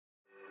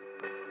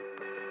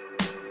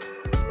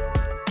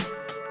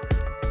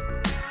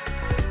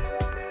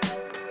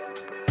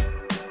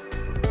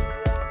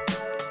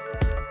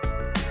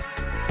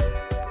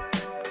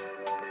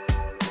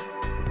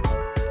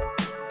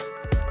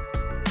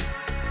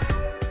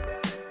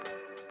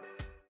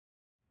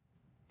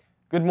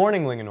Good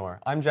morning, Linganore.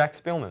 I'm Jack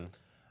Spielman.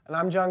 And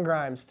I'm John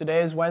Grimes.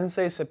 Today is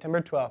Wednesday,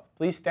 September 12th.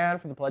 Please stand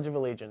for the Pledge of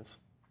Allegiance.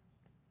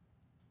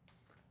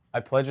 I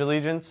pledge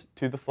allegiance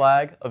to the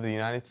flag of the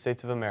United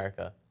States of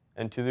America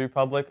and to the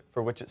republic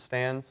for which it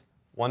stands,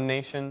 one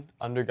nation,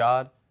 under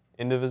God,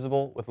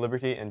 indivisible, with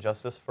liberty and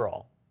justice for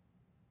all.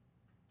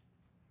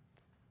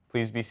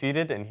 Please be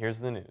seated, and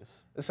here's the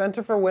news. The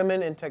Center for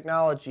Women in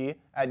Technology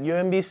at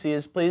UMBC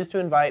is pleased to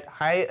invite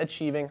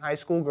high-achieving high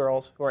school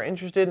girls who are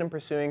interested in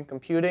pursuing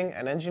computing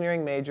and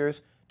engineering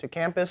majors to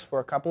campus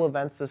for a couple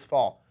events this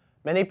fall.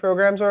 Many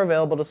programs are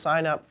available to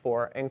sign up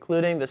for,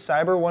 including the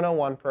Cyber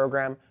 101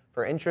 program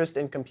for interest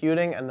in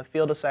computing and the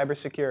field of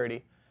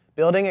cybersecurity,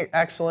 building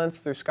excellence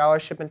through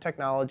scholarship and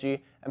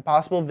technology, and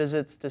possible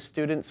visits to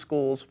student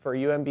schools for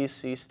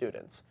UMBC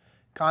students.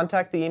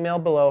 Contact the email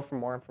below for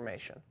more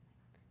information.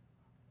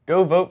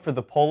 Go vote for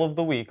the poll of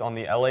the week on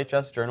the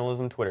LHS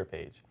Journalism Twitter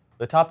page.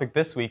 The topic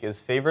this week is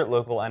favorite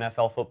local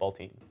NFL football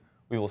team.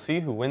 We will see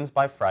who wins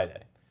by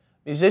Friday.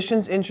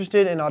 Musicians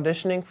interested in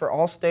auditioning for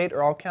all-state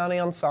or all-county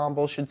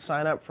ensembles should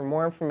sign up for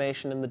more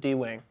information in the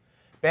D-Wing.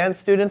 Band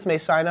students may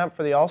sign up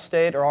for the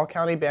all-state or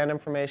all-county band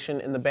information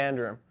in the band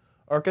room.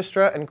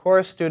 Orchestra and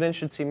chorus students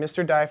should see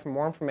Mr. Dye for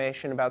more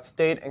information about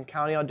state and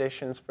county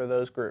auditions for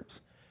those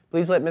groups.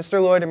 Please let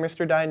Mr. Lloyd and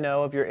Mr. Dye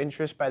know of your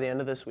interest by the end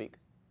of this week.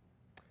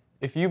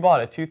 If you bought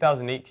a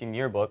 2018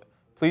 yearbook,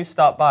 please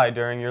stop by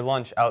during your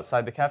lunch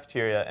outside the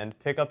cafeteria and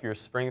pick up your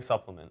spring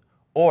supplement,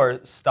 or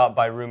stop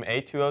by room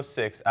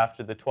A206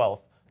 after the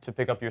 12th to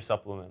pick up your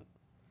supplement.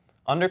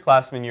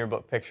 Underclassmen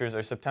yearbook pictures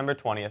are September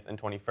 20th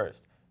and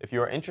 21st. If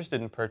you are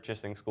interested in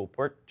purchasing school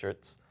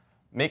portraits,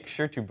 make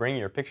sure to bring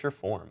your picture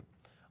form.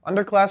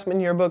 Underclassmen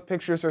yearbook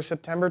pictures are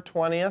September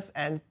 20th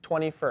and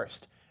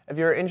 21st. If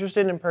you are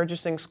interested in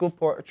purchasing school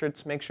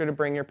portraits, make sure to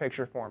bring your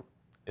picture form.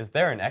 Is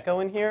there an echo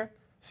in here?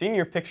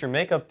 Senior Picture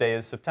Makeup Day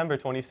is September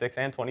 26th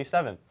and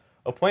 27th.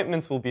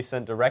 Appointments will be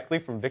sent directly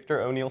from Victor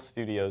O'Neill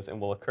Studios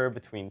and will occur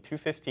between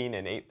 2:15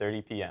 and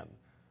 8:30 p.m.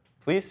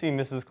 Please see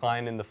Mrs.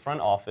 Klein in the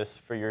front office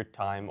for your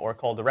time or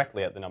call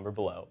directly at the number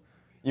below.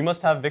 You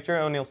must have Victor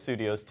O'Neill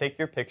Studios take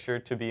your picture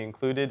to be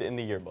included in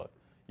the yearbook.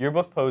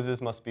 Yearbook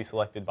poses must be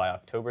selected by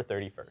October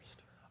 31st.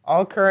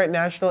 All current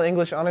National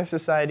English Honor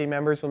Society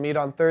members will meet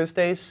on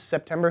Thursday,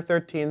 September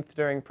 13th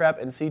during prep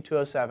in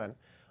C207.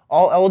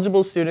 All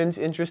eligible students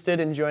interested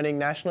in joining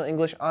National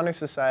English Honor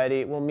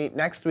Society will meet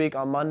next week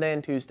on Monday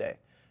and Tuesday.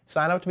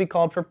 Sign up to be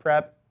called for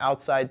prep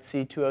outside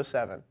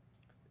C207.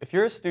 If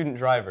you're a student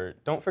driver,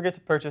 don't forget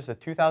to purchase a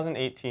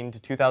 2018 to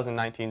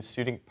 2019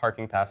 student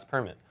parking pass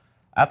permit.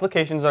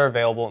 Applications are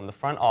available in the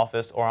front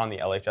office or on the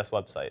LHS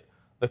website.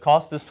 The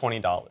cost is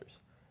 $20.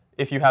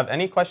 If you have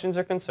any questions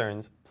or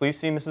concerns, please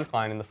see Mrs.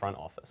 Klein in the front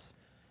office.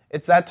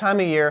 It's that time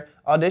of year.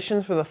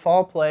 Auditions for the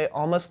fall play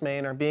Almost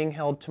Maine are being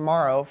held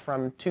tomorrow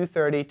from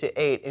 2:30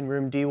 to 8 in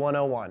room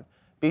D101.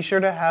 Be sure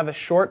to have a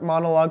short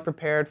monologue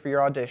prepared for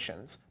your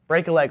auditions.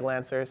 Break a leg,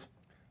 Lancers.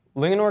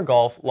 Linganore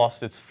Golf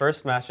lost its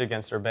first match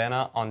against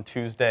Urbana on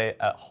Tuesday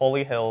at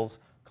Holy Hills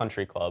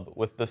Country Club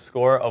with the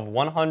score of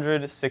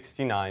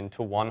 169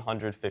 to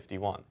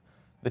 151.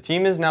 The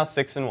team is now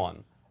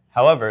 6-1.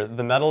 However,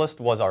 the medalist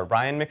was our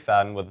Ryan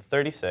McFadden with a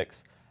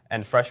 36,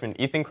 and freshman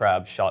Ethan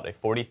Crabb shot a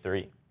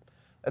 43.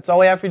 That's all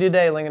we have for you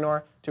today,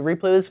 Linganore. To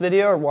replay this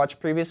video or watch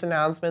previous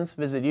announcements,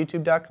 visit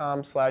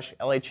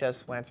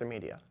youtube.com/LHS Lancer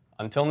Media.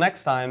 Until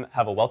next time,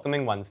 have a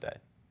welcoming Wednesday.